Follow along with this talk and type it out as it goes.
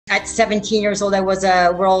At 17 years old, I was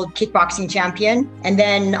a World Kickboxing Champion. And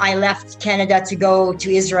then I left Canada to go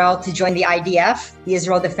to Israel to join the IDF, the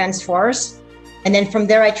Israel Defense Force. And then from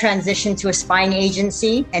there, I transitioned to a spying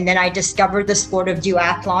agency. And then I discovered the sport of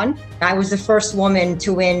duathlon. I was the first woman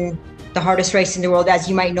to win the hardest race in the world. As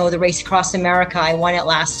you might know, the Race Across America. I won it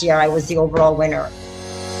last year. I was the overall winner.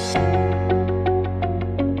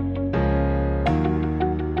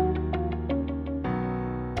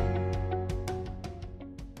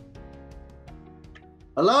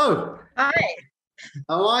 Hello. Hi.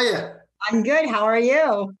 How are you? I'm good. How are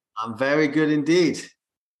you? I'm very good indeed.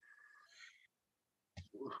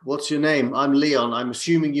 What's your name? I'm Leon. I'm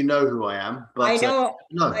assuming you know who I am. But I know.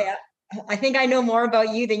 no. I think I know more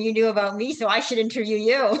about you than you knew about me, so I should interview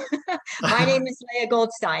you. My name is Leah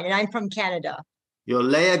Goldstein, and I'm from Canada. You're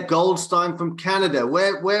Leah Goldstein from Canada.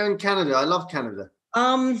 Where in Canada? I love Canada.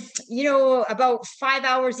 About 5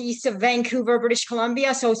 hours east of Vancouver, British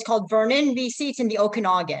Columbia. So it's called Vernon, BC. It's in the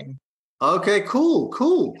Okanagan. Okay,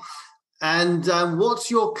 cool. And what's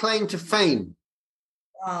your claim to fame?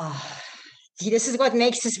 This is what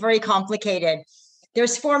makes this very complicated.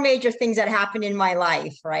 There's 4 major things that happened in my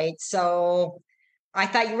life, right? So I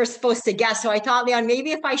thought you were supposed to guess. So I thought, Leon,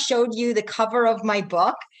 maybe if I showed you the cover of my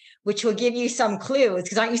book, which will give you some clues,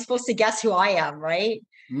 because aren't you supposed to guess who I am, right?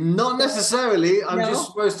 Not necessarily. I'm No? just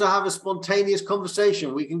supposed to have a spontaneous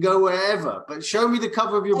conversation. We can go wherever, but show me the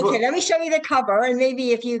cover of your book. Okay, let me show you the cover, and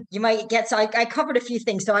maybe if you might get. So I covered a few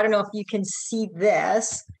things, so I don't know if you can see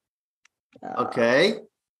this. Okay.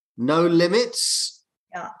 No Limits.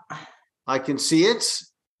 Yeah. I can see it.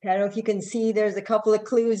 I don't know if you can see. There's a couple of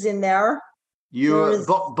clues in there. Your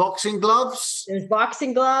boxing gloves. There's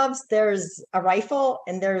boxing gloves. There's a rifle,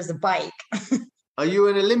 and there's a bike. Are you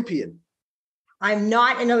an Olympian? I'm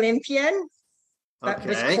not an Olympian. That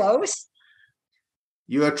was close.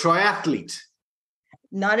 You're a triathlete.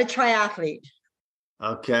 Not a triathlete.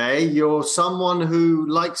 Okay. You're someone who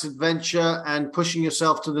likes adventure and pushing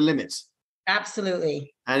yourself to the limits.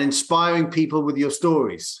 Absolutely. And inspiring people with your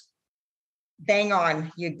stories. Bang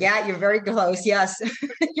on. You're very close. Yes.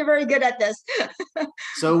 You're very good at this.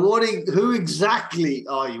 So who exactly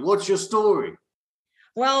are you? What's your story?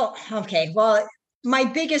 Well, okay. Well, my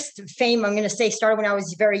biggest fame, I'm going to say, started when I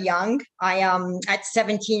was very young. At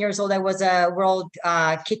 17 years old, I was a World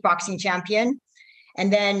Kickboxing Champion.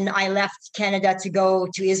 And then I left Canada to go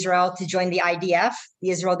to Israel to join the IDF,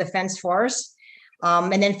 the Israel Defense Force.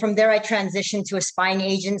 And then from there, I transitioned to a spying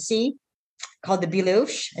agency called the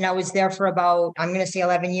Belush. And I was there for about, I'm going to say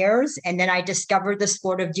 11 years. And then I discovered the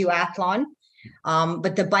sport of duathlon.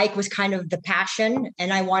 But the bike was kind of the passion,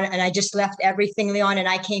 and I just left everything, Leon, and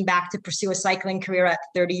I came back to pursue a cycling career at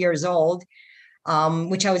 30 years old,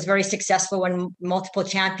 which I was very successful in, multiple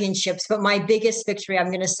championships. But my biggest victory, I'm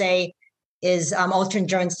going to say, is Ultra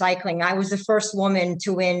Endurance Cycling. I was the first woman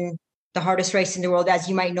to win the hardest race in the world. As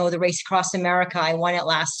you might know, the Race Across America. I won it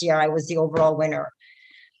last year. I was the overall winner.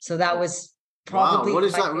 So that was probably— Wow, what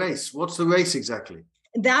is that race? What's the race exactly?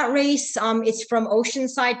 That race, it's from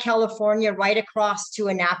Oceanside, California, right across to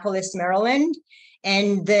Annapolis, Maryland.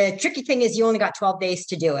 And the tricky thing is you only got 12 days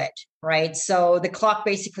to do it, right? So the clock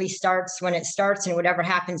basically starts when it starts, and whatever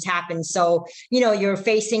happens, happens. So, you're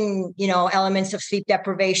facing, elements of sleep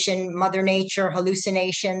deprivation, Mother Nature,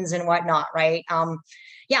 hallucinations and whatnot, right?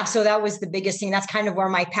 So that was the biggest thing. That's kind of where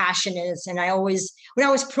my passion is. And when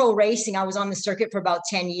I was pro racing, I was on the circuit for about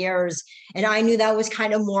 10 years, and I knew that was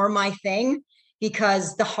kind of more my thing.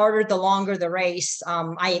 Because the harder, the longer the race,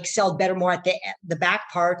 I excelled better more at the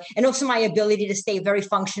back part, and also my ability to stay very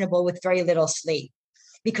functionable with very little sleep.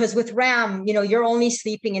 Because with RAM, you're only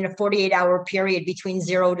sleeping in a 48-hour period between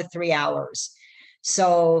 0 to 3 hours.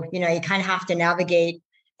 So, you kind of have to navigate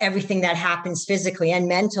everything that happens physically and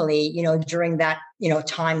mentally, during that,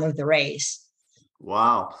 time of the race.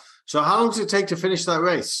 Wow. So how long does it take to finish that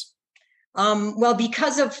race? Well,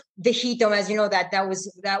 because of the heat, though, as you know, that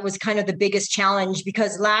was kind of the biggest challenge,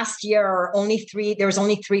 because last year there was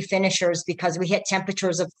only 3 finishers, because we hit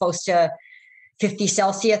temperatures of close to 50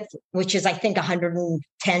 Celsius, which is, I think,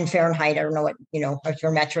 110 Fahrenheit. I don't know what, if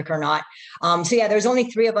you're metric or not. There's only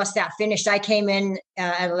 3 of us that finished. I came in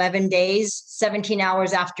at 11 days, 17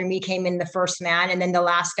 hours after me came in the first man. And then the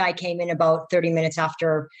last guy came in about 30 minutes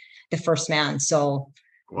after the first man. So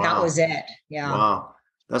That was it. Yeah. Wow.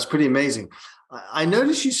 That's pretty amazing. I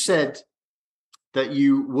noticed you said that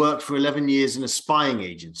you worked for 11 years in a spying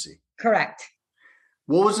agency. Correct.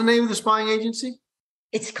 What was the name of the spying agency?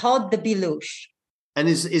 It's called the Belush. And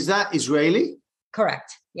is that Israeli? Correct.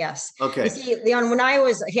 Yes. Okay. You see, Leon,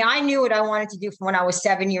 I knew what I wanted to do from when I was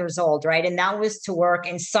 7 years old, right? And that was to work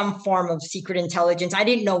in some form of secret intelligence. I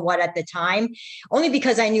didn't know what at the time, only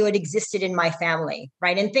because I knew it existed in my family,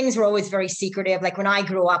 right? And things were always very secretive. Like when I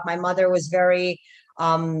grew up, my mother was very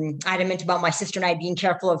adamant about my sister and I being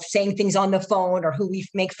careful of saying things on the phone or who we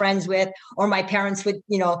make friends with, or my parents would,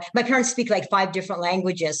 my parents speak like 5 different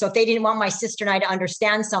languages. So if they didn't want my sister and I to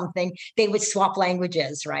understand something, they would swap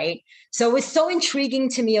languages, right? So it was so intriguing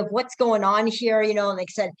to me of what's going on here. Like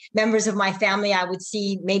I said, members of my family, I would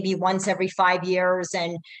see maybe once every 5 years.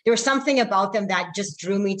 And there was something about them that just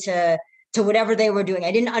drew me to whatever they were doing.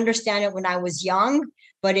 I didn't understand it when I was young,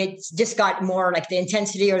 but it just got more like the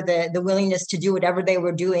intensity or the willingness to do whatever they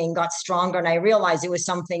were doing got stronger. And I realized it was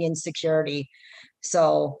something in security.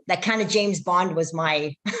 So that kind of James Bond was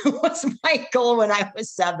my goal when I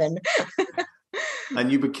was 7.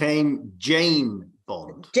 And you became Jane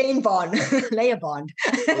Bond. Jane Bond, Leah Bond.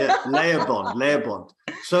 Yeah, Leah Bond.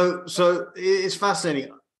 So it's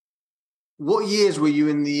fascinating. What years were you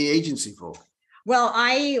in the agency for? Well,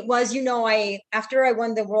 I was, after I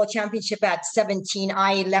won the world championship at 17,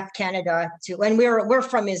 I left Canada and we're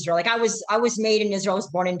from Israel. Like I was made in Israel. I was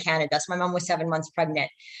born in Canada. So my mom was 7 months pregnant.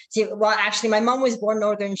 Actually, my mom was born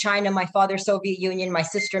Northern China, my father, Soviet Union, my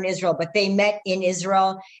sister in Israel, but they met in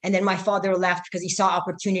Israel. And then my father left because he saw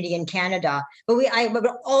opportunity in Canada. But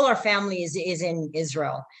all our family is in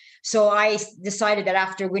Israel. So I decided that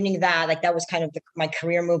after winning that, like that was kind of my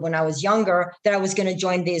career move when I was younger, that I was going to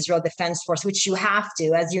join the Israel Defense Force, which you have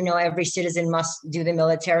to. As you know, every citizen must do the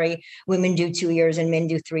military. Women do 2 years and men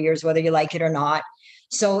do 3 years, whether you like it or not.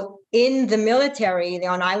 So in the military,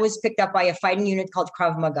 I was picked up by a fighting unit called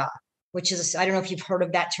Krav Maga, which is, I don't know if you've heard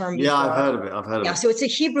of that term before. Yeah, I've heard of it. Yeah, so it's a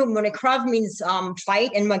Hebrew word. Krav means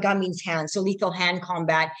fight and Maga means hand, so lethal hand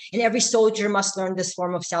combat. And every soldier must learn this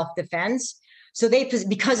form of self-defense. So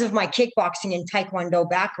because of my kickboxing and Taekwondo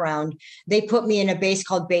background, they put me in a base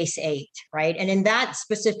called Base 8, right? And in that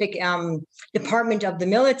specific department of the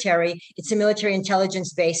military, it's a military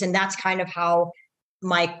intelligence base. And that's kind of how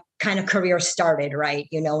my kind of career started, right?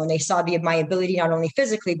 When they saw my ability, not only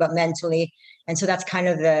physically, but mentally. And so that's kind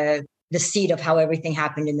of the seed of how everything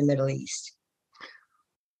happened in the Middle East.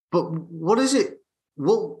 But what is it?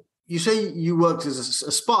 Well, you say you worked as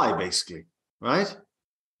a spy, basically, right?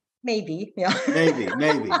 Maybe, yeah. maybe.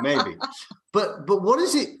 But what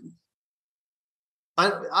is it?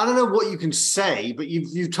 I don't know what you can say, but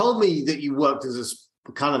you've told me that you worked as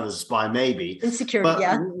a kind of a spy, maybe. In security, but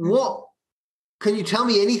yeah. What can you tell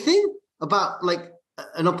me anything about, like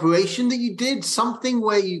an operation that you did, something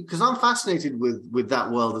where because I'm fascinated with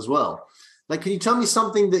that world as well. Like, can you tell me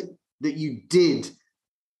something that you did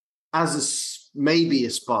as maybe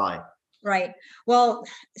a spy? Right. Well,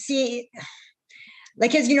 see.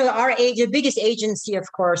 Like, as you know, the biggest agency, of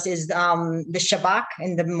course, is the Shabak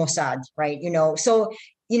and the Mossad, right? So,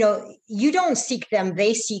 you don't seek them,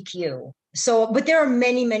 they seek you. So, but there are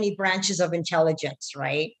many, many branches of intelligence,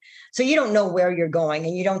 right? So you don't know where you're going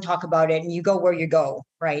and you don't talk about it and you go where you go,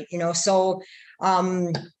 right? So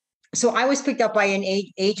I was picked up by an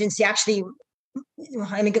agency, actually.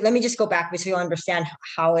 I mean, let me just go back so you'll understand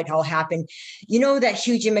how it all happened. That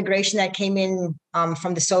huge immigration that came in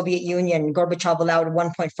from the Soviet Union, Gorbachev allowed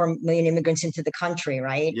 1.4 million immigrants into the country,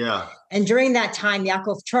 right? Yeah. And during that time,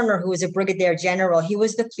 Yakov Turner, who was a brigadier general, he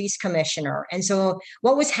was the police commissioner. And so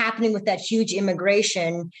what was happening with that huge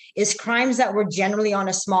immigration is crimes that were generally on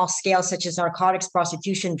a small scale, such as narcotics,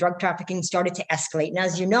 prostitution, drug trafficking, started to escalate. And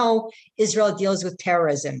as you know, Israel deals with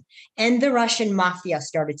terrorism, and the Russian mafia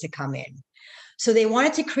started to come in. So they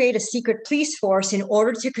wanted to create a secret police force in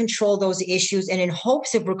order to control those issues and in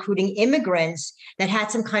hopes of recruiting immigrants that had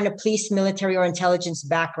some kind of police, military, or intelligence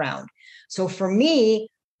background. So for me,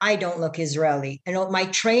 I don't look Israeli. My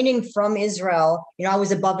training from Israel, I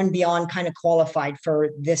was above and beyond kind of qualified for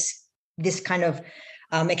this kind of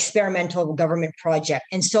experimental government project.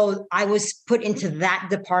 And so I was put into that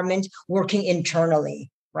department working internally,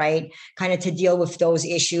 right? Kind of to deal with those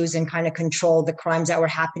issues and kind of control the crimes that were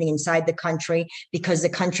happening inside the country, because the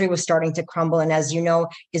country was starting to crumble. And as you know,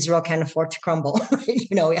 Israel can't afford to crumble. Right?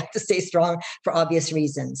 We have to stay strong for obvious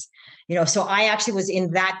reasons. So I actually was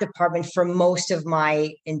in that department for most of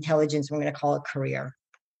my intelligence, I'm going to call it, career.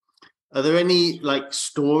 Are there any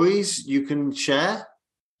stories you can share?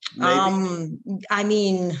 Maybe? I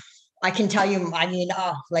mean, I can tell you,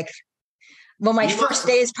 well, my first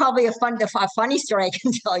day is probably a funny story I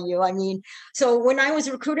can tell you. I mean, so when I was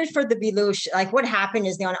recruited for the Belush, what happened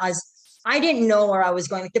is, I didn't know where I was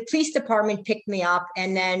going. The police department picked me up,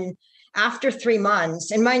 and then after 3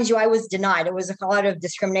 months, and mind you, I was denied. It was a lot of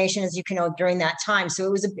discrimination, as you can know, during that time. So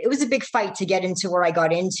it was a big fight to get into where I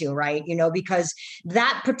got into, right? Because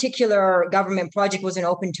that particular government project wasn't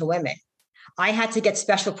open to women. I had to get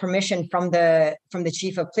special permission from the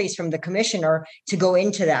chief of police, from the commissioner, to go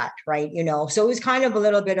into that, right? So it was kind of a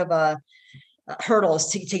little bit of a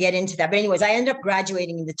hurdles to get into that. But anyways, I ended up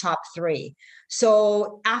graduating in the top 3.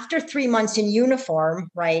 So after 3 months in uniform,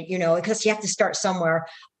 right, because you have to start somewhere,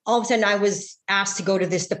 all of a sudden I was asked to go to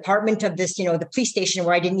this department of this, the police station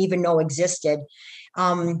where I didn't even know existed.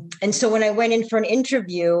 And so when I went in for an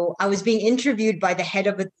interview, I was being interviewed by the head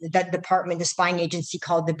of that department, the spying agency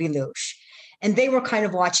called the Belush. And they were kind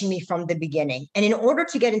of watching me from the beginning. And in order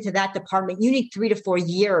to get into that department, you need 3 to 4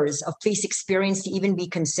 years of police experience to even be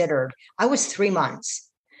considered. I was 3 months.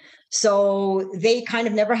 So they kind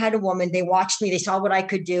of never had a woman. They watched me. They saw what I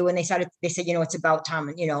could do. And they said, it's about time.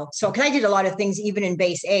 And, so because I did a lot of things, even in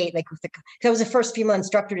base 8, like because I was the first female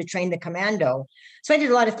instructor to train the commando. So I did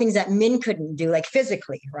a lot of things that men couldn't do, like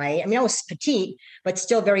physically, right? I mean, I was petite, but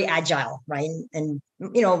still very agile, right? And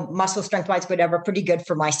muscle strength wise, whatever, pretty good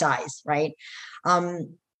for my size, right?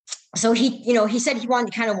 So he said he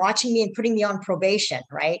wanted kind of watching me and putting me on probation,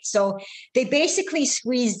 right? So they basically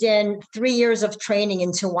squeezed in 3 years of training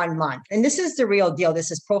into 1 month. And this is the real deal.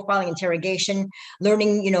 This is profiling, interrogation,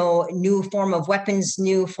 learning, new form of weapons,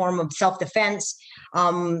 new form of self-defense.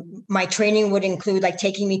 My training would include like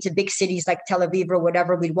taking me to big cities like Tel Aviv or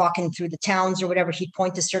whatever. We'd walk in through the towns or whatever. He'd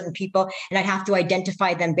point to certain people and I'd have to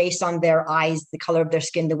identify them based on their eyes, the color of their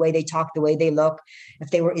skin, the way they talk, the way they look.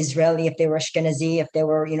 If they were Israeli, if they were Ashkenazi, if they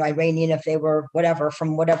were, Iranian, if they were whatever,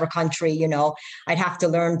 from whatever country, I'd have to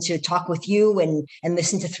learn to talk with you and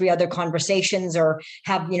listen to 3 other conversations or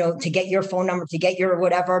have, to get your phone number, to get your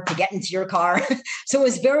whatever, to get into your car. So it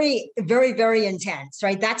was very, very, very intense,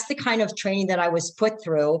 right? That's the kind of training that I was put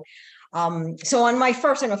through. So on my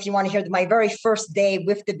first, I don't know if you want to hear my very first day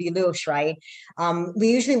with the Belush, right?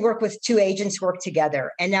 We usually work with 2 agents work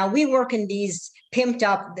together. And now we work in these pimped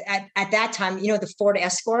up at that time, the Ford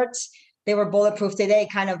Escorts. They were bulletproof. They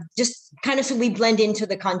kind of so we blend into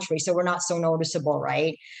the country. So we're not so noticeable,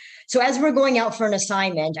 right? So as we're going out for an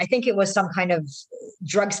assignment, I think it was some kind of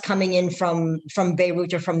drugs coming in from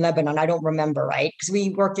Beirut or from Lebanon. I don't remember, right? Because we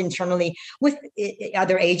worked internally with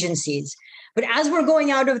other agencies. But as we're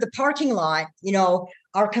going out of the parking lot,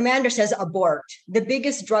 our commander says abort. The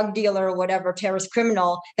biggest drug dealer or whatever terrorist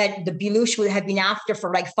criminal that the Belush would have been after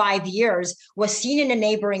for like 5 years was seen in a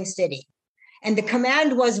neighboring city. And the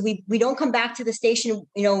command was, we don't come back to the station,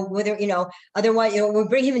 whether, otherwise, we'll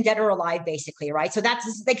bring him in dead or alive, basically, right? So that's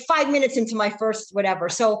like 5 minutes into my first whatever.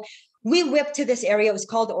 So we whipped to this area. It was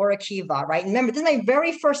called Orakiva, right? And remember, this is my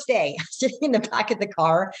very first day sitting in the back of the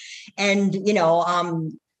car. And,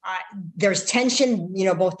 there's tension,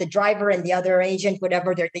 both the driver and the other agent,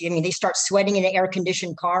 whatever, they start sweating in an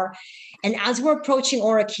air-conditioned car. And as we're approaching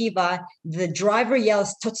Orakiva, the driver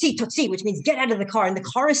yells, "Totsi, Totsi," which means get out of the car. And the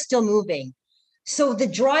car is still moving. So the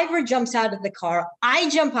driver jumps out of the car. I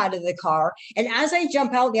jump out of the car. And as I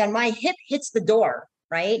jump out, Leon, my hip hits the door,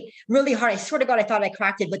 right? Really hard. I swear to God, I thought I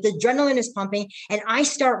cracked it, but the adrenaline is pumping and I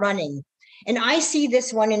start running. And I see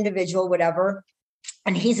this one individual, whatever,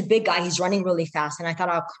 and he's a big guy. He's running really fast. And I thought,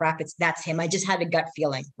 oh, crap, that's him. I just had a gut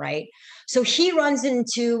feeling, right? So he runs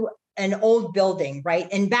into an old building, right?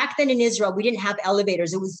 And back then in Israel, we didn't have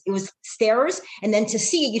elevators. It was stairs. And then to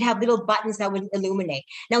see it, you'd have little buttons that would illuminate.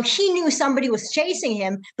 Now he knew somebody was chasing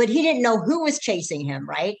him, but he didn't know who was chasing him,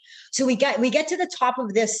 right? So we get to the top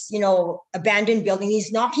of this, abandoned building.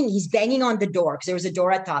 He's banging on the door because there was a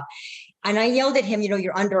door at top. And I yelled at him,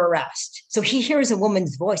 you're under arrest. So he hears a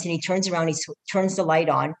woman's voice and he turns around, he turns the light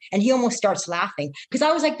on and he almost starts laughing because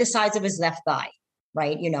I was like the size of his left thigh,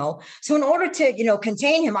 right? So in order to,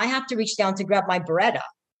 contain him, I have to reach down to grab my Beretta,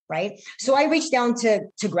 right? So I reach down to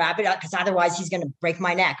grab it because otherwise he's going to break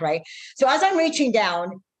my neck, right? So as I'm reaching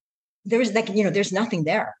down, there's there's nothing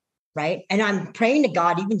there. Right. And I'm praying to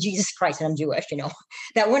God, even Jesus Christ, and I'm Jewish,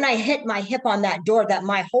 that when I hit my hip on that door, that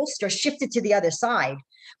my holster shifted to the other side,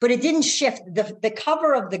 but it didn't shift. The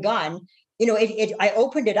cover of the gun, I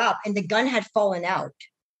opened it up and the gun had fallen out.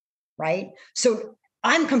 Right. So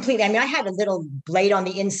I had a little blade on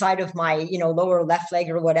the inside of my, lower left leg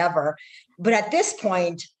or whatever. But at this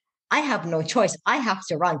point, I have no choice. I have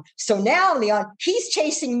to run. So now, Leon, he's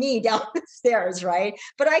chasing me down the stairs, right?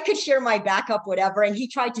 But I could share my backup, whatever. And he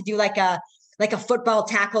tried to do like a football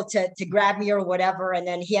tackle to grab me or whatever. And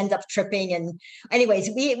then he ended up tripping. And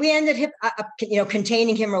anyways, we ended up,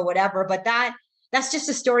 containing him or whatever. But that's just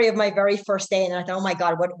a story of my very first day. And I thought, oh my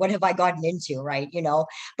God, what have I gotten into, right?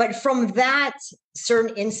 But from that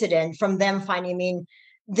certain incident, from them finding me,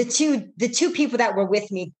 the two people that were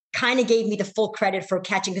with me kind of gave me the full credit for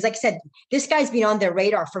catching. Because like I said, this guy's been on their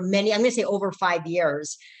radar for many, I'm going to say over 5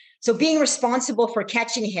 years. So being responsible for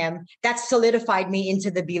catching him, that solidified me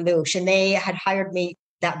into the Belush. And they had hired me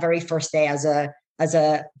that very first day as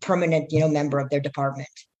a permanent, member of their department.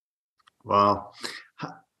 Wow.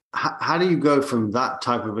 How do you go from that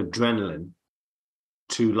type of adrenaline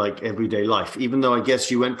to like everyday life? Even though I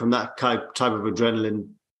guess you went from that type of adrenaline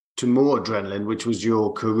to more adrenaline, which was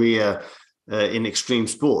your career in extreme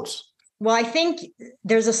sports. Well, I think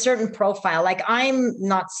there's a certain profile. Like I'm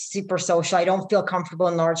not super social. I don't feel comfortable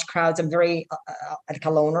in large crowds. I'm very like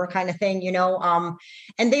a loner kind of thing,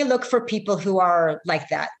 and they look for people who are like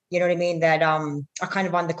that. You know what I mean? That are kind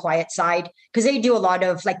of on the quiet side, because they do a lot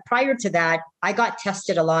of like, prior to that, I got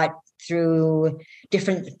tested a lot through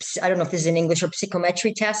different, I don't know if this is in English, or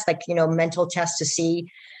psychometry tests, like, mental tests to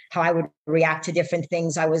see how I would react to different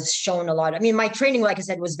things. I was shown a lot. I mean, my training, like I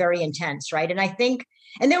said, was very intense, right? And I think,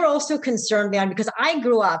 and they were also concerned, man, because I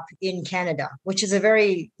grew up in Canada, which is a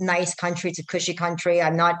very nice country. It's a cushy country.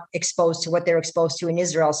 I'm not exposed to what they're exposed to in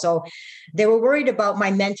Israel. So they were worried about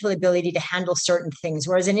my mental ability to handle certain things.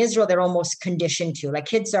 Whereas in Israel, they're almost conditioned to. Like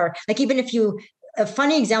kids are, like, even if you,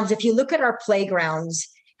 funny examples, if you look at our playgrounds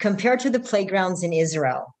compared to the playgrounds in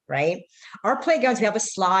Israel, right? Our playgrounds, we have a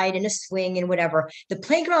slide and a swing and whatever. The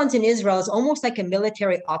playgrounds in Israel is almost like a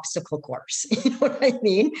military obstacle course. You know what I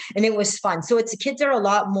mean? And it was fun. So the kids are a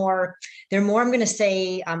lot more, they're more, I'm going to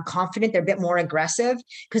say, confident. They're a bit more aggressive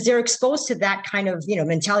because they're exposed to that kind of,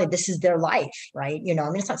 mentality. This is their life, right? I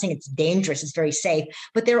mean, it's not saying it's dangerous. It's very safe,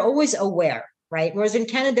 but they're always aware. Right. Whereas in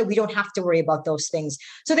Canada, we don't have to worry about those things.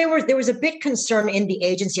 So there was a bit concern in the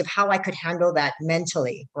agency of how I could handle that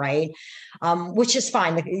mentally. Right. Which is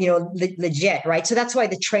fine, legit. Right. So that's why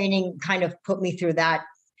the training kind of put me through that,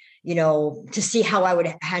 to see how I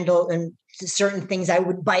would handle and certain things. I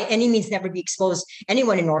would by any means never be exposed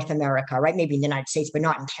anyone in North America. Right. Maybe in the United States, but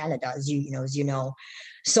not in Canada, as you know.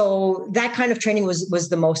 So that kind of training was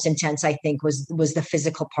the most intense, I think, was the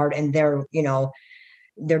physical part and their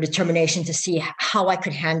determination to see how I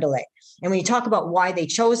could handle it. And when you talk about why they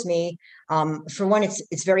chose me, for one,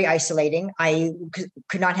 it's very isolating. I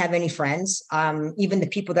could not have any friends. Even the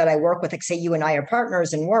people that I work with, like say you and I are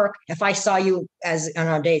partners in work. If I saw you as on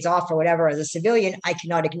our days off or whatever, as a civilian, I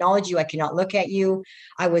cannot acknowledge you. I cannot look at you.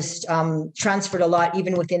 I was transferred a lot,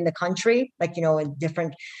 even within the country, like, in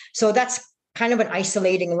different. So that's kind of an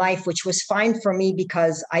isolating life, which was fine for me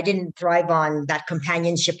because I didn't thrive on that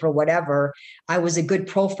companionship or whatever. I was a good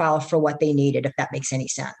profile for what they needed, if that makes any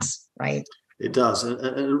sense, right? It does.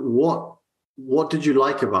 And what did you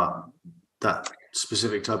like about that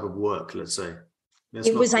specific type of work, let's say?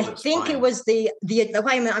 It was I'm an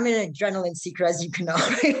adrenaline seeker, as you can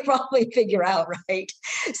probably figure out, right?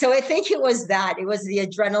 So I think it was that. It was the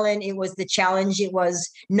adrenaline. It was the challenge. It was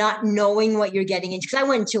not knowing what you're getting into. Because I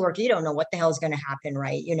went to work, you don't know what the hell is going to happen,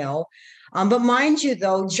 right? But mind you,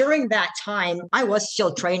 though, during that time, I was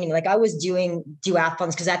still training. Like I was doing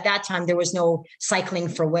duathlons because at that time there was no cycling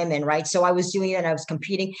for women, right? So I was doing it and I was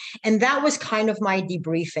competing. And that was kind of my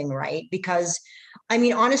debriefing, right? Because I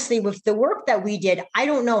mean, honestly, with the work that we did, I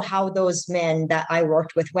don't know how those men that I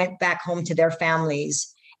worked with went back home to their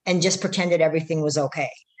families and just pretended everything was okay.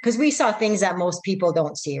 Because we saw things that most people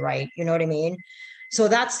don't see, right? You know what I mean? So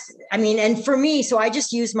and for me, so I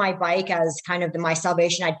just used my bike as kind of my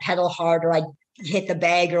salvation. I'd pedal hard or I'd hit the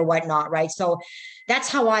bag or whatnot, right? So that's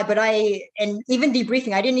how and even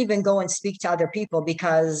debriefing, I didn't even go and speak to other people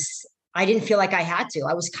because I didn't feel like I had to.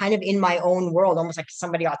 I was kind of in my own world, almost like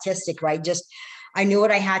somebody autistic, right? Just I knew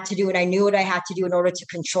what I had to do, and I knew what I had to do in order to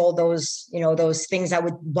control those, those things that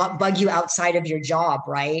would bug you outside of your job,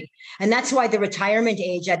 right? And that's why the retirement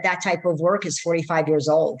age at that type of work is 45 years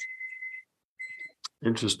old.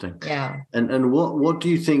 Interesting. Yeah. And what do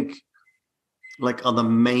you think, like, are the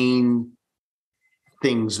main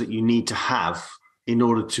things that you need to have in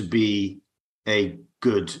order to be a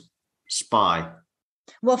good spy?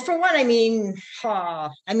 Well, for one,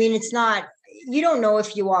 it's not. You don't know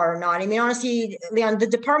if you are or not. I mean, honestly, Leon, the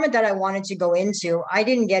department that I wanted to go into, I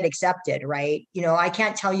didn't get accepted, right? I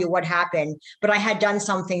can't tell you what happened, but I had done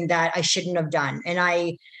something that I shouldn't have done. And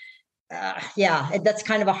that's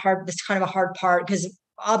kind of a hard part because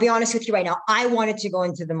I'll be honest with you right now. I wanted to go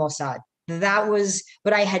into the Mossad.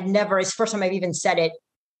 But I had never, it's the first time I've even said it,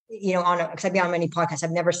 because I've been on many podcasts.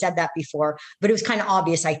 I've never said that before, but it was kind of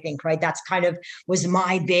obvious, I think, right? That's kind of was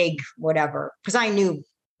my big whatever, because I knew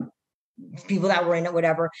people that were in it,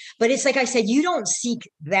 whatever. But it's like I said, you don't seek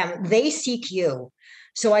them, they seek you.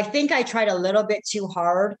 So I think I tried a little bit too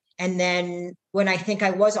hard. And then when I think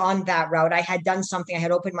I was on that route, I had done something, I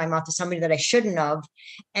had opened my mouth to somebody that I shouldn't have.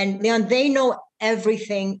 And Leon, they know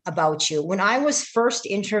everything about you. When I was first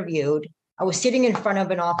interviewed, I was sitting in front of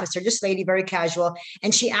an officer, just lady, very casual.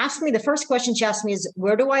 And she asked me, the first question she asked me is,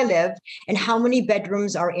 where do I live and how many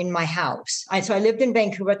bedrooms are in my house? So I lived in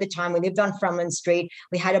Vancouver at the time. We lived on Fremlin Street.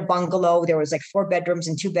 We had a bungalow. There was like 4 bedrooms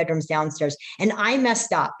and 2 bedrooms downstairs. And I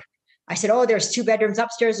messed up. I said, oh, there's 2 bedrooms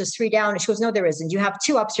upstairs. There's 3 down. And she goes, no, there isn't. You have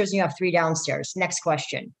 2 upstairs and you have 3 downstairs. Next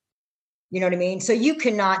question. You know what I mean? So you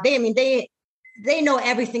cannot, they know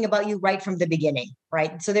everything about you right from the beginning,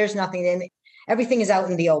 right? So there's nothing, everything is out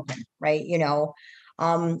in the open, right?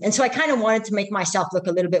 And so I kind of wanted to make myself look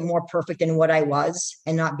a little bit more perfect than what I was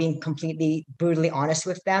and not being completely brutally honest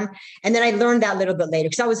with them. And then I learned that a little bit later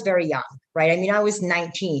because I was very young, right? I mean, I was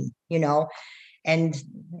 19, and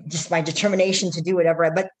just my determination to do whatever.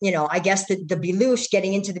 But, I guess the Belush,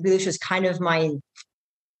 getting into the Belush was kind of my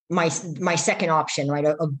second option, right,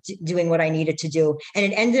 of doing what I needed to do. And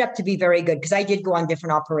it ended up to be very good because I did go on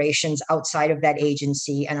different operations outside of that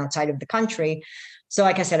agency and outside of the country. So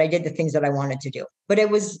like I said, I did the things that I wanted to do, but I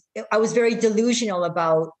was very delusional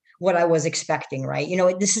about what I was expecting, right?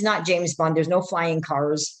 This is not James Bond. There's no flying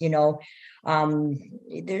cars, So, I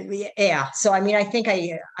mean, I think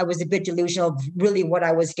I was a bit delusional of really what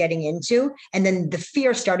I was getting into. And then the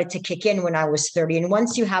fear started to kick in when I was 30. And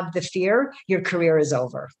once you have the fear, your career is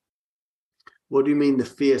over. What do you mean the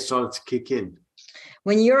fear started to kick in?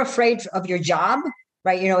 When you're afraid of your job,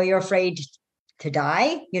 right? You're afraid to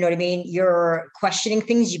die. You know what I mean? You're questioning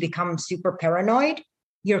things. You become super paranoid.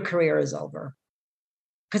 Your career is over.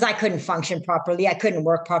 Because I couldn't function properly. I couldn't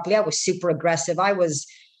work properly. I was super aggressive.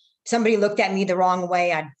 Somebody looked at me the wrong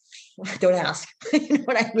way. Don't ask. You know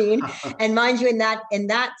what I mean? And mind you, in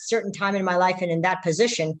that certain time in my life and in that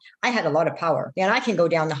position, I had a lot of power. And I can go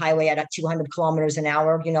down the highway at 200 kilometers an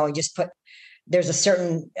hour, there's a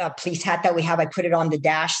certain police hat that we have. I put it on the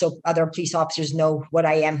dash so other police officers know what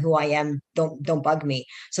I am, who I am. Don't bug me.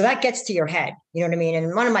 So that gets to your head. You know what I mean?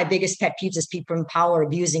 And one of my biggest pet peeves is people in power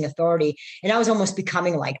abusing authority. And I was almost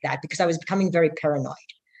becoming like that because I was becoming very paranoid,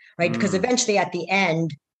 right? Because eventually at the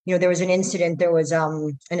end, there was an incident. There was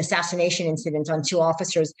an assassination incident on 2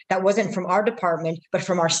 officers that wasn't from our department, but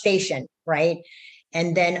from our station, right?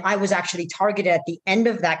 And then I was actually targeted at the end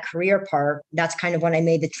of that career part. That's kind of when I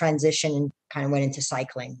made the transition and kind of went into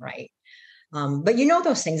cycling, right? But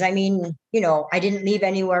those things. I mean, I didn't leave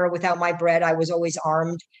anywhere without my bread. I was always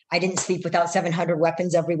armed. I didn't sleep without 700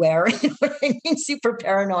 weapons everywhere. You know what I mean? Super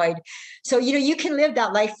paranoid. So, you can live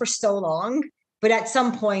that life for so long, but at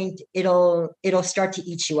some point it'll start to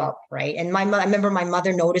eat you up, right? And I remember my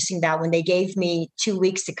mother noticing that when they gave me 2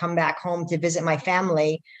 weeks to come back home to visit my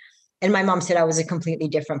family. And my mom said I was a completely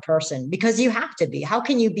different person because you have to be. How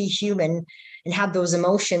can you be human and have those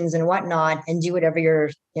emotions and whatnot and do whatever you're,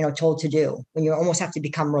 told to do when you almost have to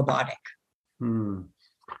become robotic?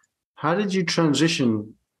 How did you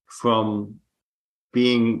transition from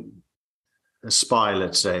being a spy,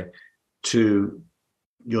 let's say, to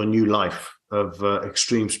your new life of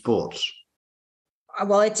extreme sports?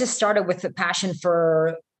 Well, it just started with the passion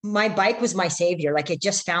for my bike was my savior. Like it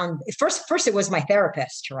just found first it was my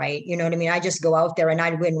therapist, right? You know what I mean? I just go out there and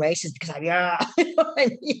I'd win races because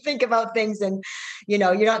you think about things and, you're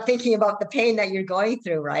not thinking about the pain that you're going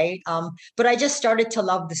through. Right. But I just started to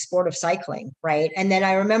love the sport of cycling. Right. And then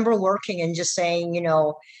I remember working and just saying,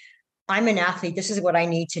 I'm an athlete. This is what I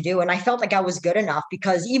need to do. And I felt like I was good enough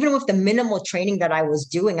because even with the minimal training that I was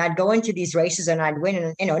doing, I'd go into these races and I'd win.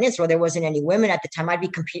 And, in Israel, there wasn't any women at the time. I'd be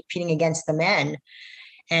competing against the men.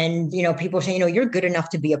 And, people say, you're good enough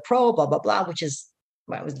to be a pro, blah, blah, blah, which is,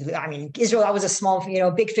 Israel, I was a small,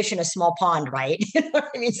 big fish in a small pond, right? You know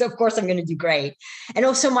what I mean? So of course I'm going to do great. And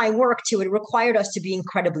also my work too, it required us to be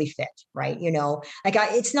incredibly fit, right?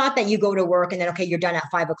 It's not that you go to work and then, okay, you're done at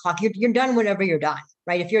 5 o'clock. You're done whenever you're done,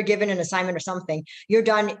 right? If you're given an assignment or something, you're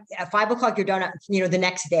done at 5 o'clock, you're done at, the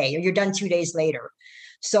next day, or you're done 2 days later.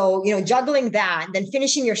 So, juggling that, then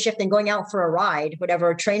finishing your shift and going out for a ride,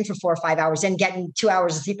 whatever, train for 4 or 5 hours and getting 2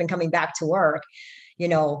 hours of sleep and coming back to work, you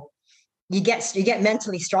get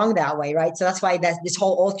mentally strong that way, right? So that's why this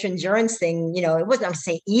whole ultra endurance thing, it wasn't, I'm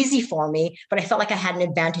saying easy for me, but I felt like I had an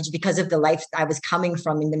advantage because of the life I was coming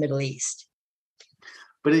from in the Middle East.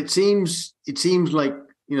 But it seems like,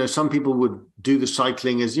 some people would do the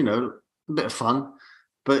cycling as, a bit of fun.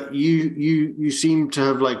 But you seem to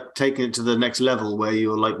have taken it to the next level where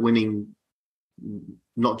you're winning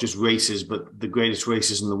not just races, but the greatest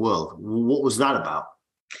races in the world. What was that about?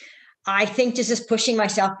 I think just pushing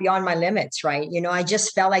myself beyond my limits, right? I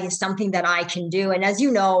just felt like it's something that I can do. And as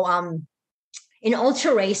you know, in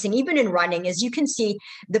ultra racing, even in running, as you can see,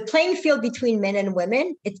 the playing field between men and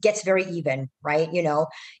women, it gets very even, right? You know,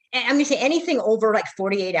 I'm going to say anything over like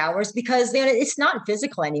 48 hours, because it's not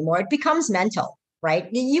physical anymore. It becomes mental, right?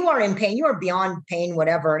 You are in pain. You are beyond pain,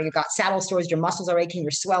 whatever. You've got saddle sores, your muscles are aching,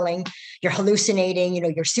 you're swelling, you're hallucinating, you know,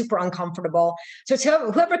 you're super uncomfortable. So it's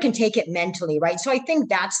whoever can take it mentally, right? So I think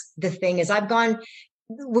that's the thing is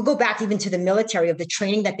we'll go back even to the military of the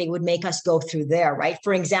training that they would make us go through there, right?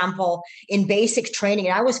 For example, in basic training,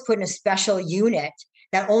 and I was put in a special unit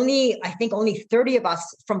that I think only 30 of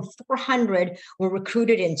us from 400 were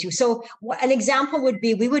recruited into. So an example would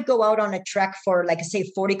be, we would go out on a trek for like,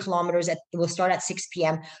 say, 40 kilometers. We'll start at 6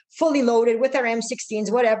 p.m., fully loaded with our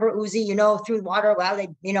M16s, whatever, Uzi, you know, through water. Well,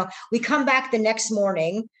 you know, we come back the next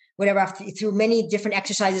morning, whatever, through many different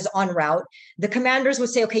exercises en route. The commanders would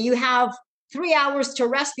say, okay, you have 3 hours to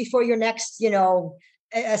rest before your next, you know,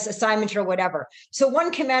 assignment or whatever. So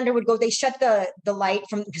one commander would go, they shut the light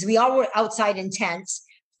from, because we all were outside in tents.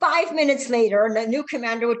 5 minutes later, a new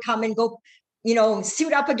commander would come and go, you know,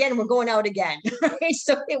 suit up again. We're going out again. Right?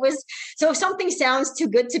 So if something sounds too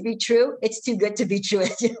good to be true, it's too good to be true.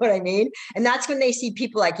 You know what I mean? And that's when they see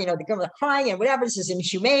people like, you know, they're crying and whatever, this is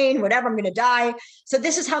inhumane, whatever, I'm going to die. So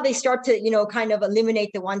this is how they start to, you know, kind of eliminate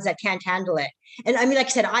the ones that can't handle it. And I mean, like I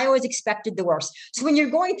said, I always expected the worst. So when you're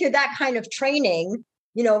going through that kind of training,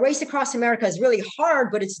 you know, Race Across America is really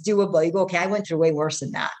hard, but it's doable. You go, okay, I went through way worse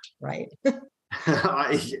than that, right?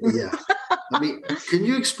 Yeah. I mean, can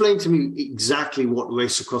you explain to me exactly what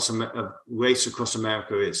Race Across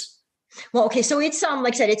America is? Well, okay, so it's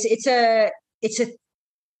like I said, it's a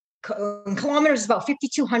in kilometers, about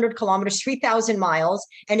 5,200 kilometers, 3,000 miles,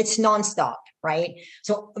 and it's nonstop, right?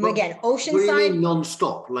 So again, Oceanside. What do you mean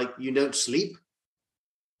nonstop? Like you don't sleep?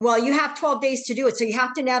 Well, you have 12 days to do it. So you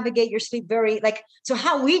have to navigate your sleep so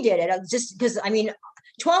how we did it, just because, I mean,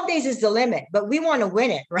 12 days is the limit, but we want to win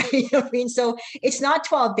it, right? You know what I mean? So it's not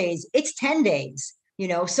 12 days, it's 10 days, you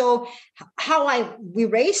know? So we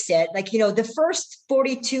raced it, like, you know, the first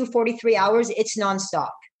 42, 43 hours, it's nonstop.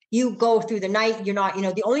 You go through the night, you're not, you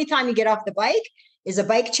know, the only time you get off the bike is a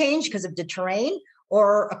bike change because of the terrain,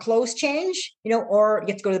 or a clothes change, you know, or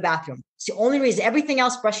you have to go to the bathroom. It's the only reason. Everything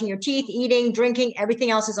else, brushing your teeth, eating, drinking, everything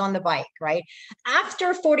else is on the bike, right?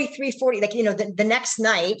 After 43, 40, like, you know, the next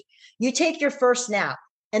night, you take your first nap,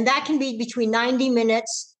 and that can be between 90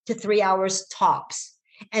 minutes to 3 hours tops.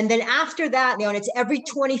 And then after that, you know, and it's every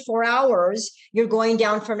 24 hours, you're going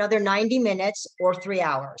down for another 90 minutes or 3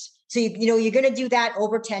 hours. So, you know, you're going to do that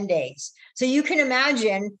over 10 days. So you can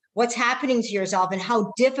imagine what's happening to yourself and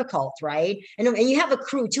how difficult, right? And you have a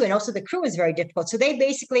crew too. And also the crew is very difficult. So they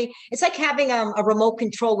basically, it's like having a remote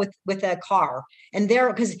control with a car. And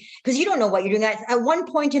because you don't know what you're doing. At one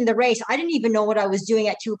point in the race, I didn't even know what I was doing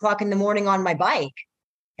at 2 o'clock in the morning on my bike.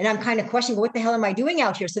 And I'm kind of questioning, what the hell am I doing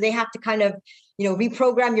out here? So they have to kind of, you know,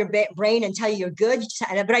 reprogram your brain and tell you you're good.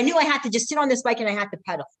 But I knew I had to just sit on this bike and I had to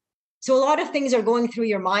pedal. So a lot of things are going through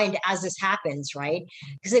your mind as this happens, right?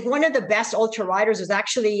 Because like one of the best ultra riders was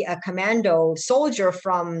actually a commando soldier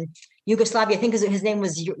from Yugoslavia. I think his name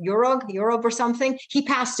was Yurov or something. He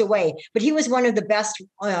passed away, but he was one of the best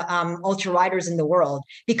ultra riders in the world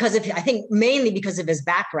I think mainly because of his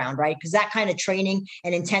background, right? Because that kind of training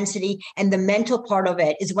and intensity and the mental part of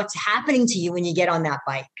it is what's happening to you when you get on that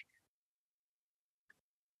bike.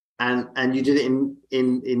 And you did it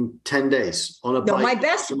in 10 days on a bike? No,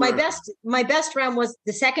 my best round was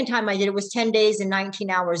the second time I did it was 10 days and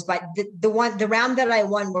 19 hours. But the round that I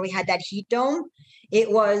won where we had that heat dome,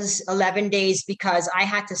 it was 11 days because I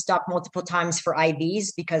had to stop multiple times for IVs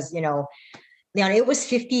because, you know, it was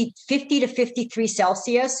 50 to 53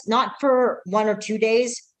 Celsius, not for 1 or 2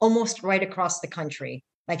 days, almost right across the country.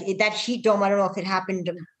 Like that heat dome, I don't know if it happened.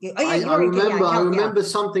 I remember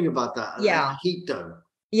something about that. Yeah. Heat dome.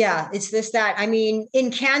 Yeah, it's that. I mean, in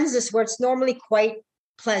Kansas, where it's normally quite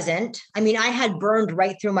pleasant, I mean, I had burned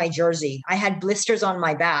right through my jersey. I had blisters on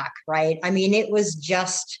my back, right? I mean, it was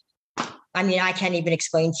just, I mean, I can't even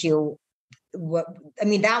explain to you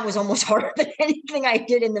that was almost harder than anything I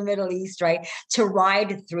did in the Middle East, right? To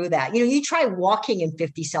ride through that. You know, you try walking in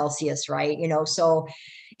 50 Celsius, right? You know, so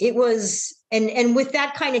it was, and with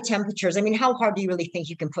that kind of temperatures, I mean, how hard do you really think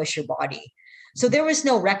you can push your body? So there was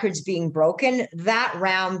no records being broken. That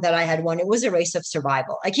round that I had won, it was a race of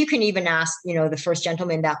survival. Like you can even ask, you know, the first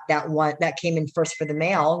gentleman that came in first for the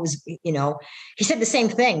male was, you know, he said the same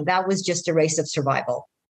thing. That was just a race of survival.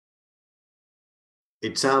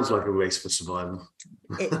 It sounds like a race for survival.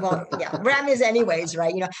 Well, yeah, Ram is anyways,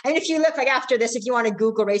 right? You know, and if you look like after this, if you want to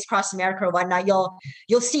Google Race Across America or whatnot,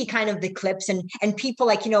 you'll see kind of the clips and people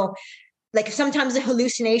like, you know, like sometimes the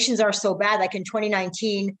hallucinations are so bad. Like in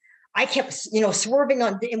 2019, I kept, swerving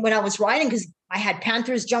on when I was riding because I had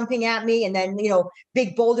panthers jumping at me, and then,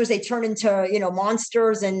 big boulders, they turn into,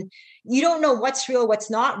 monsters, and you don't know what's real, what's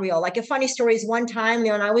not real. Like a funny story is one time,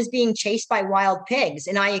 and I was being chased by wild pigs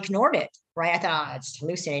and I ignored it. Right. I thought, it's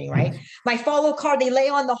hallucinating, right? My follow car, they lay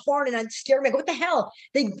on the horn and it scared me. I go, what the hell?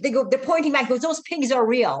 They go, they're pointing back, goes, those pigs are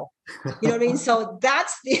real. You know what I mean? So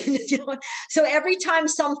that's the, so every time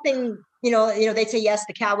something, they'd say, yes,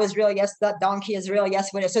 the cow is real. Yes, the donkey is real.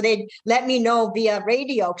 Yes, whatever. So they'd let me know via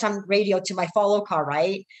radio, because I'm radio to my follow car,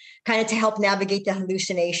 right? Kind of to help navigate the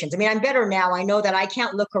hallucinations. I mean, I'm better now. I know that I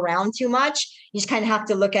can't look around too much. You just kind of have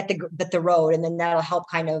to look at the road, and then that'll help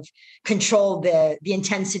kind of control the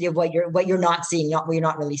intensity of what you're not seeing, what you're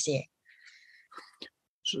not really seeing.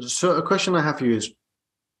 So a question I have for you is,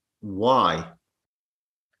 why?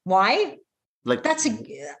 Why? Like, I think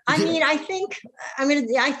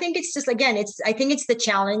it's just, again, I think it's the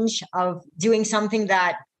challenge of doing something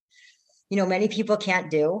that, many people can't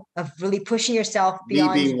do, of really pushing yourself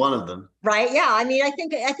beyond. Me being one of them. Right. Yeah. I mean, I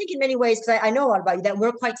think in many ways, because I know a lot about you, that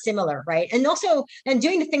we're quite similar. Right. And also, and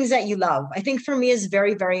doing the things that you love, I think for me is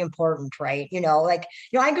very, very important. Right.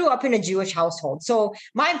 I grew up in a Jewish household. So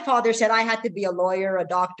my father said I had to be a lawyer, a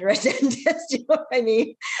doctor, a dentist, you know what I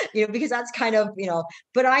mean? Because that's kind of,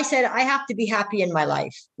 but I said, I have to be happy in my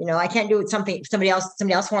life. I can't do it something somebody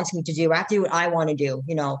else wants me to do. I have to do what I want to do,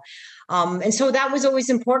 and so that was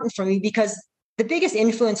always important for me, because the biggest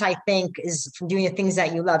influence, I think, is from doing the things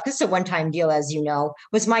that you love. Because it's a one-time deal, as you know,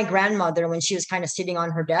 was my grandmother when she was kind of sitting on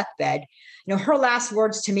her deathbed. Her last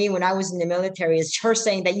words to me when I was in the military is her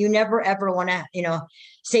saying that you never, ever want to,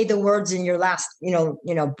 say the words in your last,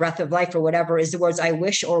 breath of life or whatever, is the words, I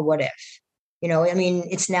wish or what if. I mean,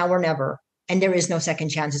 it's now or never. And there is no second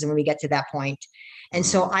chances when we get to that point. And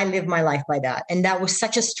so I live my life by that. And that was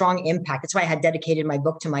such a strong impact. That's why I had dedicated my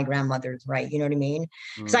book to my grandmother, right? You know what I mean?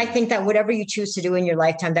 Because I think that whatever you choose to do in your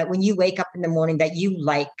lifetime, that when you wake up in the morning, that you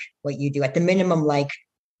like what you do, at the minimum,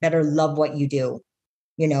 better love what you do,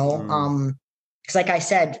 because like I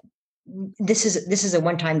said, this is a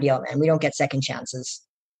one-time deal, man. We don't get second chances.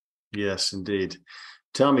 Yes, indeed.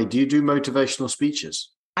 Tell me, do you do motivational speeches?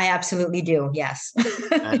 I absolutely do. Yes.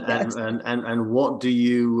 and what do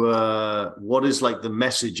you, what is like the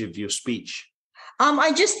message of your speech?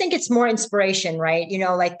 I just think it's more inspiration, right?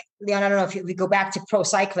 Like Leon, I don't know if we go back to pro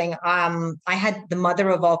cycling. I had the mother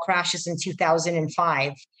of all crashes in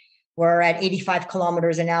 2005, where at 85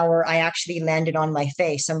 kilometers an hour, I actually landed on my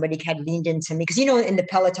face. Somebody had leaned into me because, in the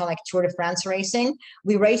peloton, like Tour de France racing,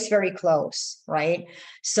 we race very close, right?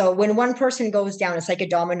 So when one person goes down, it's like a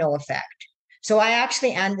domino effect. So I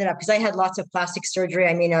actually ended up, because I had lots of plastic surgery.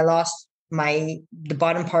 I mean, I lost the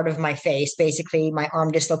bottom part of my face, basically my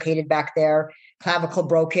arm dislocated back there, clavicle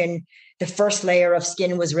broken. The first layer of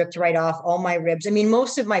skin was ripped right off, all my ribs. I mean,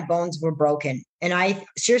 most of my bones were broken. And I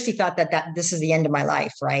seriously thought that this is the end of my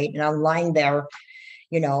life, right? And I'm lying there,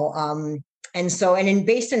 based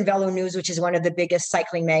in Velo News, which is one of the biggest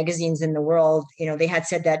cycling magazines in the world, they had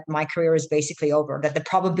said that my career is basically over, that the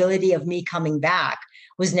probability of me coming back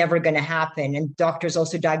was never going to happen. And doctors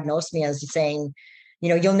also diagnosed me as saying,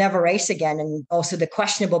 you'll never race again. And also the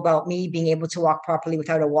questionable about me being able to walk properly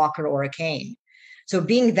without a walker or a cane. So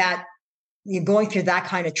being that, you're going through that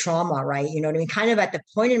kind of trauma, right? You know what I mean? Kind of at the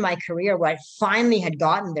point in my career where I finally had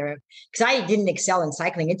gotten there, because I didn't excel in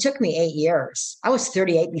cycling. It took me 8 years. I was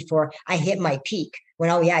 38 before I hit my peak when,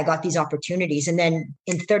 I got these opportunities. And then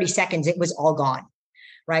in 30 seconds, it was all gone,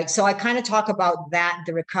 right? So I kind of talk about that,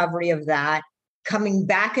 the recovery of that, coming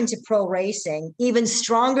back into pro racing, even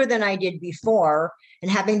stronger than I did before, and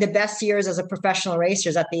having the best years as a professional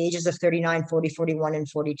racer at the ages of 39, 40, 41, and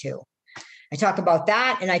 42. I talk about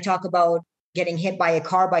that. And I talk about getting hit by a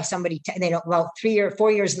car by somebody. About 3 or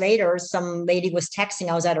 4 years later, some lady was texting.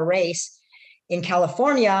 I was at a race in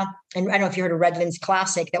California. And I don't know if you heard of Redlands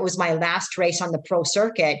Classic. That was my last race on the pro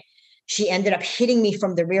circuit. She ended up hitting me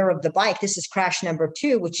from the rear of the bike. This is crash number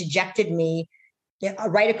 2, which ejected me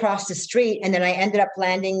right across the street. And then I ended up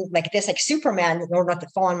landing like this, like Superman, in order not to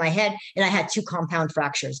fall on my head. And I had 2 compound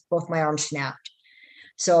fractures. Both my arms snapped.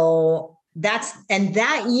 So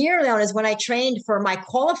that year, Leon, is when I trained for my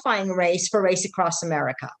qualifying race for Race Across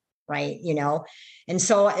America, right? And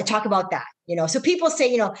so I talk about that, so people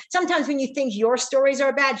say, sometimes when you think your stories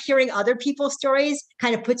are bad, hearing other people's stories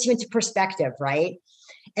kind of puts you into perspective, right?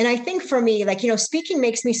 And I think for me, speaking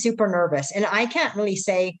makes me super nervous, and I can't really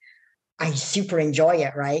say I super enjoy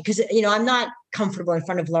it, right? Because, I'm not comfortable in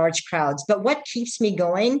front of large crowds, but what keeps me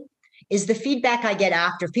going is the feedback I get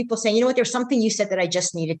after, people saying, there's something you said that I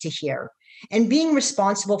just needed to hear. And being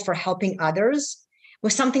responsible for helping others,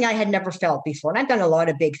 was something I had never felt before. And I've done a lot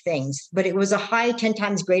of big things, but it was a high 10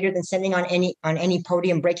 times greater than sitting on any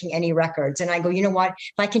podium, breaking any records. And I go, you know what?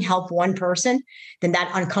 If I can help one person, then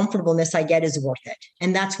that uncomfortableness I get is worth it.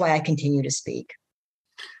 And that's why I continue to speak.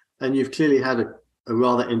 And you've clearly had a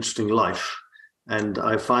rather interesting life. And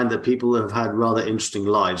I find that people have had rather interesting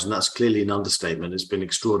lives, and that's clearly an understatement. It's been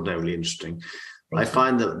extraordinarily interesting. I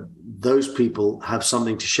find that those people have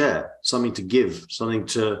something to share, something to give, something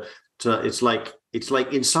to it's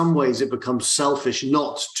like in some ways it becomes selfish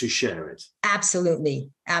not to share it. Absolutely.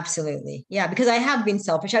 Yeah, because I have been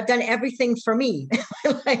selfish. I've done everything for me,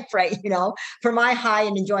 right? For my high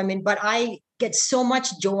and enjoyment, but I get so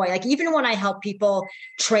much joy. Like even when I help people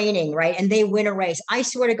training, right, and they win a race, I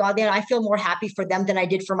swear to God, then I feel more happy for them than I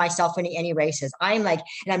did for myself in any races. I'm like,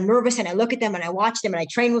 and I'm nervous, and I look at them and I watch them and I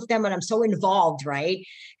train with them, and I'm so involved, right?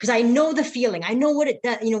 Because I know the feeling. I know what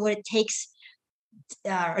it takes.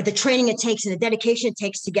 Or the training it takes and the dedication it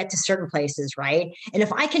takes to get to certain places, right? And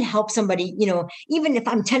if I can help somebody, even if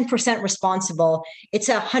I'm 10% responsible, it's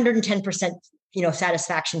 110%,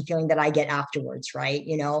 satisfaction feeling that I get afterwards, right?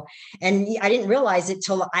 And I didn't realize it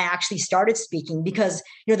till I actually started speaking, because,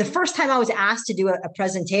 the first time I was asked to do a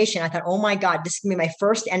presentation, I thought, oh my God, this is gonna be my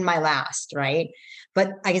first and my last, right?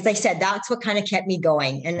 But as I said, that's what kind of kept me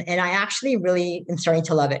going. And I actually really am starting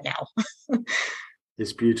to love it now.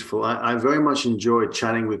 It's beautiful. I very much enjoy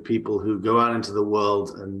chatting with people who go out into the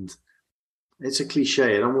world, and it's a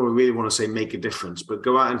cliche. I don't really want to say make a difference, but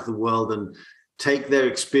go out into the world and take their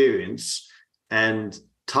experience and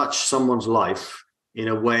touch someone's life in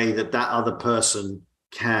a way that other person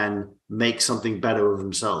can make something better of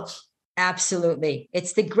themselves. Absolutely.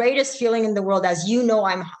 It's the greatest feeling in the world. As you know,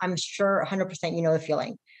 I'm sure 100% you know the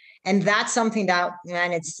feeling. And that's something that,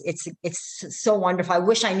 man, it's so wonderful. I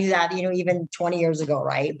wish I knew that, even 20 years ago,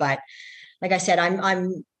 right? But like I said,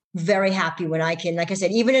 I'm very happy when I can, like I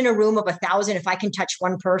said, even in a room of 1,000, if I can touch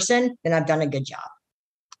one person, then I've done a good job.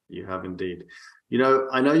 You have indeed.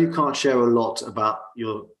 I know you can't share a lot about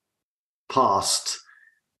your past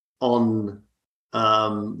on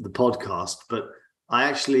the podcast, but I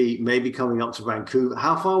actually may be coming up to Vancouver.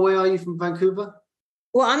 How far away are you from Vancouver?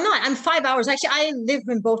 Well, I'm not. I'm 5 hours. Actually, I live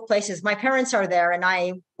in both places. My parents are there, and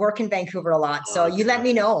I work in Vancouver a lot. So you let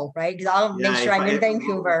me know, right? Because I'll make sure I'm in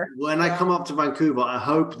Vancouver. When I come up to Vancouver, I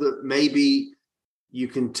hope that maybe you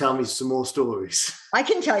can tell me some more stories. I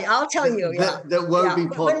can tell you. I'll tell you. That won't be on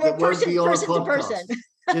podcast.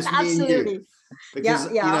 Just me and you. Because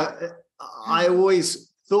I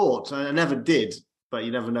always thought, and I never did, but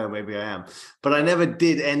you never know, maybe I am. But I never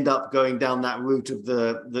did end up going down that route of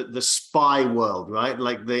the spy world, right?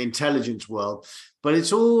 Like the intelligence world. But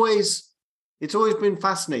it's always been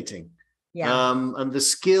fascinating. Yeah. And the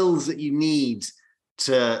skills that you need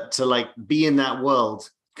to like be in that world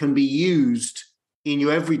can be used in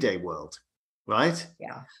your everyday world, right?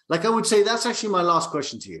 Yeah. Like I would say that's actually my last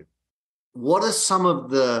question to you. What are some of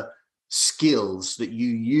the skills that you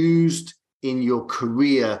used in your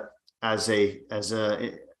career as a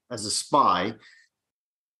spy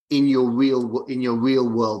in your real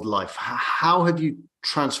world life? How have you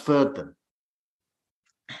transferred them?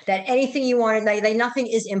 That anything you want, like nothing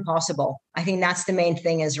is impossible. I think that's the main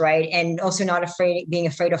thing is right. And also not being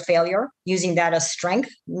afraid of failure, using that as strength,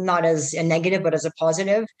 not as a negative, but as a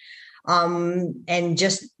positive. And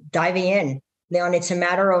just diving in. Leon, it's a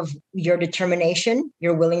matter of your determination,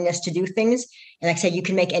 your willingness to do things. And like I said, you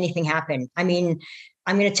can make anything happen. I mean,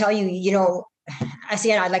 I'm going to tell you,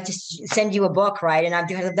 I'd like to send you a book, right? And I've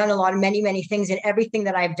done many things, and everything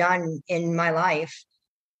that I've done in my life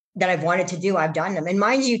that I've wanted to do, I've done them. And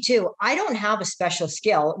mind you too, I don't have a special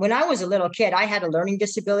skill. When I was a little kid, I had a learning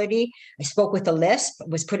disability. I spoke with a lisp,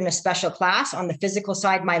 was put in a special class. On the physical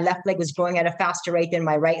side, my left leg was growing at a faster rate than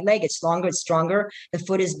my right leg. It's longer, it's stronger. The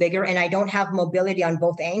foot is bigger, and I don't have mobility on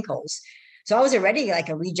both ankles. So I was already like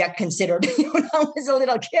a reject considered when I was a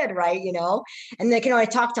little kid, right? And like, I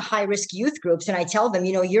talk to high risk youth groups and I tell them,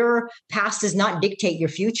 your past does not dictate your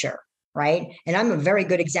future, right? And I'm a very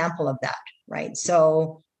good example of that, right?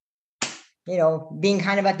 So, being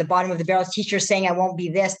kind of at the bottom of the barrel, teacher saying I won't be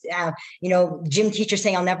this, gym teacher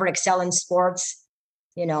saying I'll never excel in sports,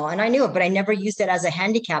 and I knew it, but I never used it as a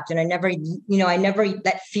handicap. And I never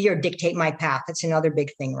let fear dictate my path. That's another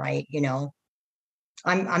big thing, right?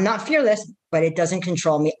 I'm not fearless, but it doesn't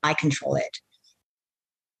control me. I control it.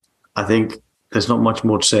 I think there's not much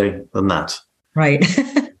more to say than that. Right.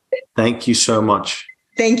 Thank you so much.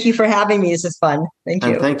 Thank you for having me. This is fun. Thank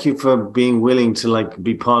you. And thank you for being willing to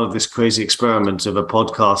be part of this crazy experiment of a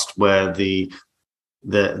podcast where the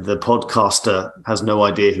podcaster has no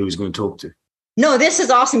idea who he's going to talk to. No, this is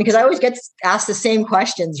awesome because I always get asked the same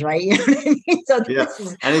questions, right? You know what I mean? So Yeah.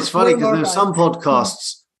 And it's funny because there's some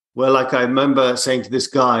podcasts where, like, I remember saying to this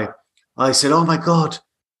guy, I said, oh my God,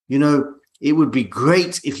 you know, it would be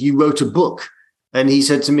great if you wrote a book. And he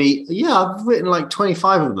said to me, yeah, I've written like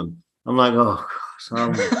 25 of them. I'm like, oh,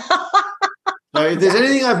 gosh. So if there's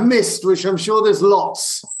anything I've missed, which I'm sure there's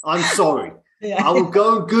lots, I'm sorry. Yeah. I will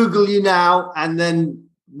go and Google you now, and then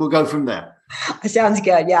we'll go from there. Sounds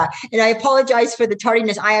good. Yeah. And I apologize for the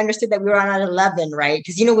tardiness. I understood that we were on at 11, right?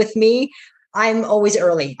 Because, you know, with me, I'm always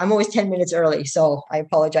early. I'm always 10 minutes early. So I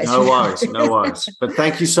apologize. No worries. No worries. But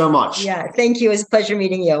thank you so much. Yeah. Thank you. It was a pleasure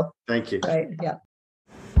meeting you. Thank you. Right. Yeah.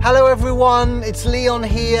 Hello, everyone. It's Leon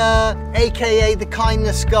here, aka the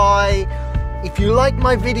Kindness Guy. If you like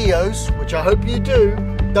my videos, which I hope you do,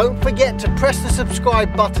 don't forget to press the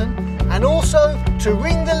subscribe button and also to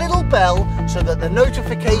ring the little bell so that the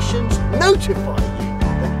notifications notify you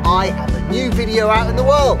that I have a new video out in the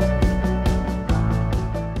world.